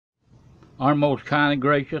Our most kind and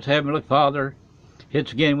gracious Heavenly Father,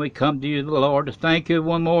 it's again we come to you, the Lord, to thank you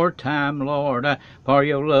one more time, Lord, for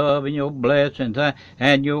your love and your blessings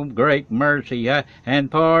and your great mercy, and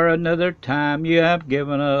for another time you have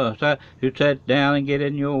given us to sit down and get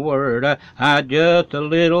in your word just a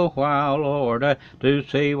little while, Lord, to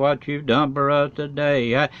see what you've done for us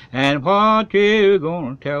today and what you're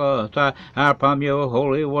going to tell us from your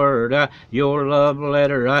holy word, your love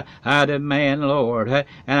letter I demand, Lord,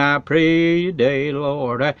 and I pray today,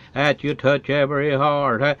 Lord, that you touch every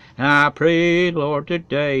heart, and I pray, Lord,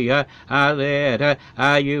 today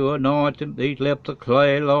that you anoint these lips of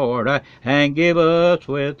clay, Lord, and give us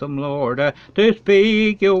wisdom, Lord, to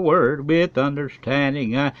speak your word with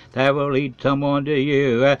understanding that will lead someone to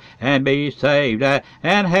you and be saved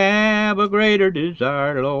and have a greater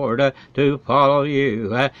desire, Lord, to follow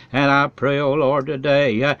you. And I pray, oh Lord,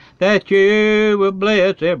 today that you will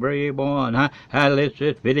bless everyone that listens to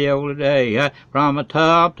this video today from the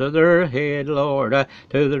top to their head, Lord,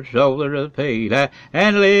 to the soles of their feet,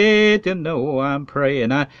 and let them know I'm praying.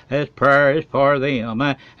 This prayer is for them,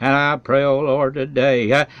 and I pray, oh Lord,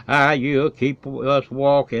 today you'll keep us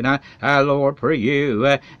walking, Lord, for you,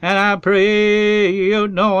 and I pray you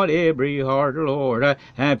anoint every heart, Lord,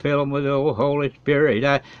 and fill them with the Holy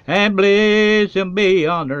Spirit, and bless them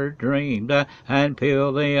beyond their dreams, and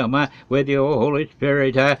fill them with your Holy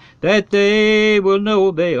Spirit, that they will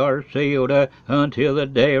know they are sealed until the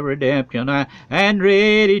day of redemption, and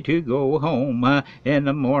ready to go home in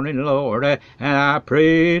the morning, Lord. And I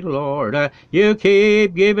pray, Lord, you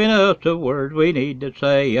keep giving us the words we need to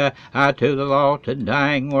say to the lost and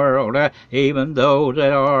dying world, even those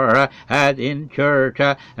that are in church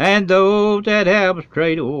and those that have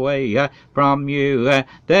strayed away from you,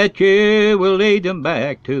 that you will lead them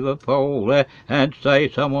back to the fold and say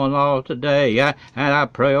someone lost today. And I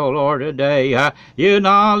pray, oh Lord, today you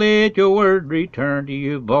not let your word return to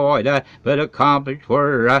you void, but accomplish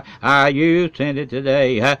where you send it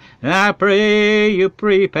today. And I pray you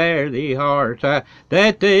prepare the hearts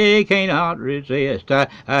that they cannot resist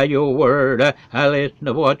your word. Listen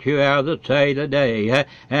to what you have to say today.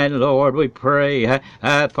 And Lord, we pray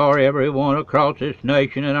for everyone across this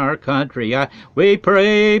nation and our country. We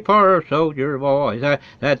pray for our soldier boys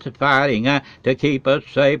that's fighting to keep us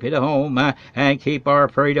safe at home and keep our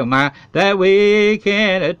freedom, that we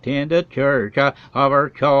can attend a church of our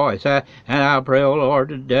choice. And I pray, oh Lord,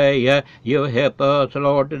 today you help us,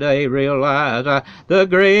 Lord, today realize the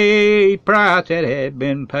great price that has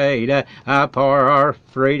been paid for our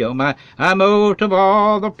freedom. Most of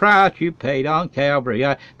all, the price you paid on Calvary,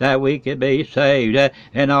 that we could be saved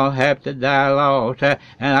and not have to die lost. And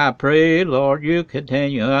I pray, Lord, you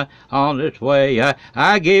continue on this way.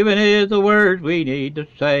 I given is the words we need to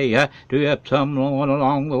say to help someone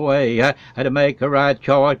along the way to make a right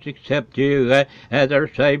choice, accept you as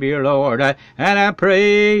their Savior, Lord. And I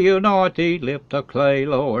pray you anoint these lips of clay,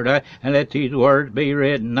 Lord, and let these words be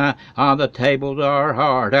written on the tables of our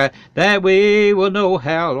heart, that we will know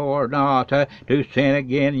how, Lord, not to sin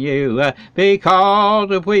against you,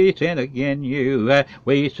 because if we sin against you,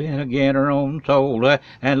 we sin against our own soul.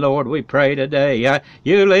 And Lord, we pray today,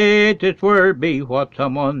 you let this word be what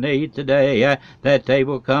someone needs today, that they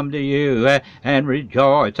will come to you and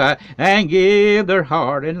rejoice and give their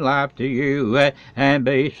heart and life to you and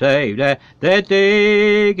be saved, that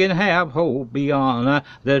they can have hope beyond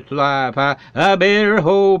this life, a better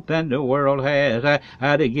hope than the world has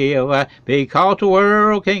to give, because the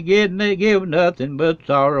world can't give nothing but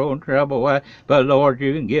sorrow and trouble, but Lord,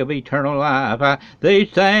 you can give eternal life.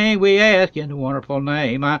 These things we ask in the wonderful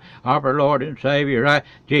name of our Lord and Savior,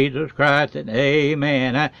 Jesus Christ, and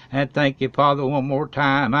amen. And thank you, Father, one more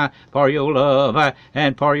time for your love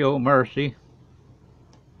and for your mercy.